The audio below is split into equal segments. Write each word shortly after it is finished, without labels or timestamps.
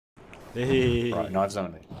Right, knives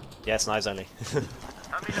only. Yes, knives only.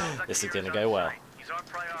 This is gonna go well.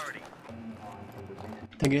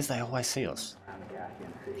 Thing is, they always see us.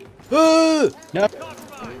 No! Got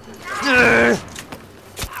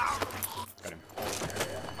him.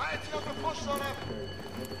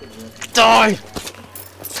 Die!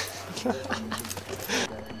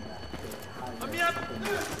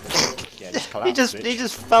 Yeah, just collapse, he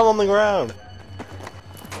just fell on the ground.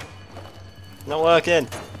 Not working.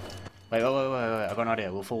 Wait, I got an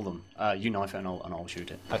idea. We'll fool them. You knife it and I'll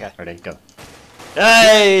shoot it. Okay. Ready, go.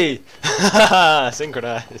 Hey!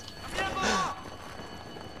 Synchronized.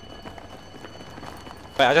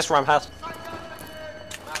 Wait, I just ran past.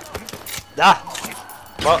 Ah!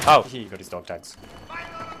 Well, oh. He got his dog tags.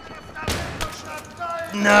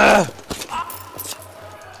 No!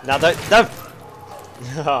 Now don't. No!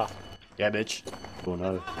 Yeah, bitch. Oh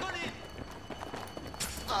no.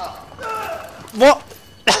 What?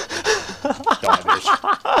 Die, bitch.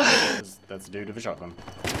 That's the dude with a shotgun.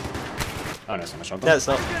 Oh no, it's not a shotgun. No, it's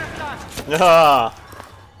not. Ah!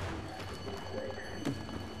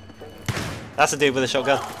 That's a dude with a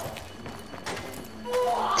shotgun.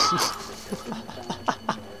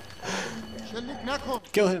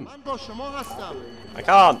 Kill him. I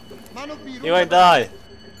can't. You won't die.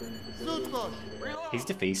 He's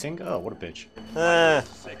defeating? Oh, what a bitch.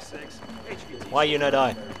 Why you no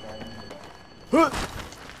die?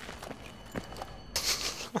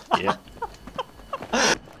 Yeah.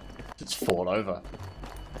 Just fall over.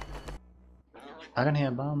 I can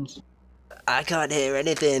hear bombs. I can't hear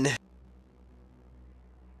anything.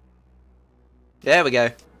 There we go.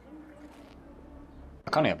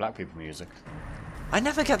 I can't hear black people music. I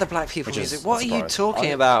never get the black people Which is music. What a are you surprise.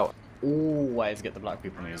 talking about? Always get the black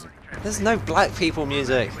people music. There's no black people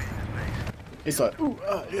music. It's like, ooh,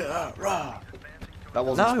 yeah, rah. That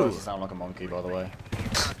wasn't No. supposed to sound like a monkey, by the way.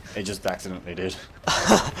 It just accidentally did.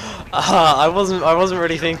 I wasn't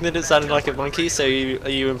really thinking that it sounded like a monkey. So are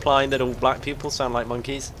you implying that all black people sound like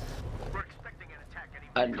monkeys?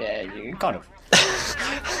 You kind of.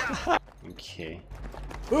 Okay.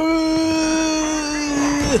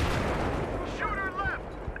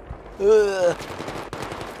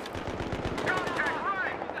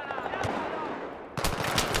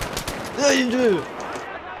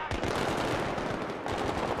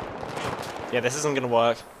 Yeah, this isn't gonna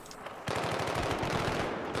work.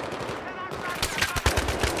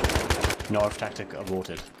 Knife tactic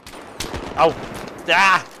aborted. Oh!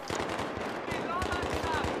 Ah!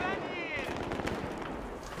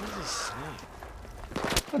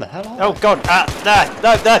 What the hell are Oh god! Ah!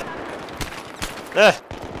 No! No!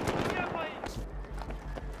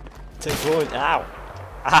 Take point! Ow!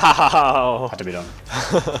 Ow! Had to be done.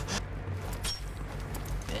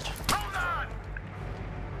 Bitch.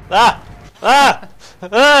 Ah! Ah!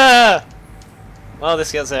 Ah! Well,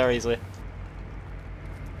 this gets there easily.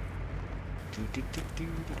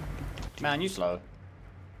 Man, you slow.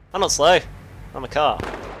 I'm not slow. I'm a car.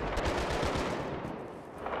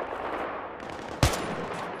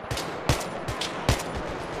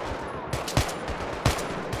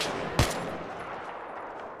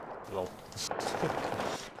 Lol.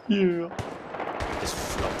 Yeah. Just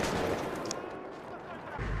flop.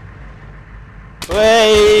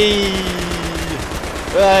 Way!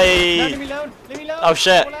 Way! No, leave me alone! Leave me alone! Oh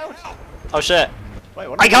shit! Fall out. Oh shit! Wait,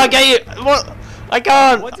 what? I can't get you! What? I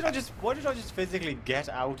can't! Why did I just physically get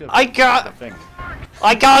out of I the can't! thing?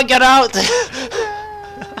 I can't get out!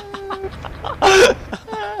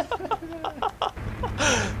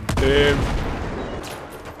 Boom.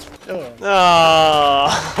 Oh. Oh.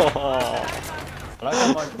 I like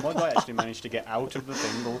how my guy actually managed to get out of the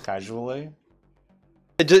thing all casually.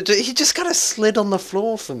 He just kind of slid on the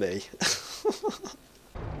floor for me.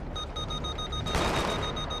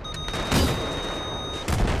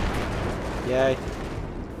 Yay.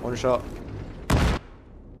 One shot.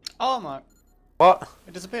 Oh my. What?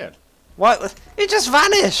 It disappeared. What? It just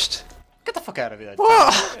vanished! Get the fuck out of here.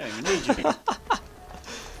 What? I don't even need you.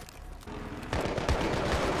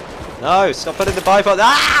 No, stop putting the pipe on.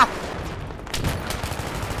 Ah!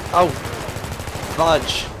 Oh.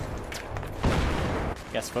 Fudge.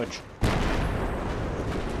 Yes, fudge.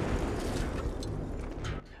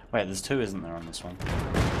 Wait, there's two, isn't there, on this one?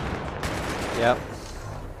 Yep.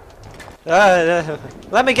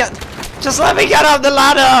 Let me get. Just let me get up the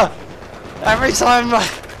ladder! Every time.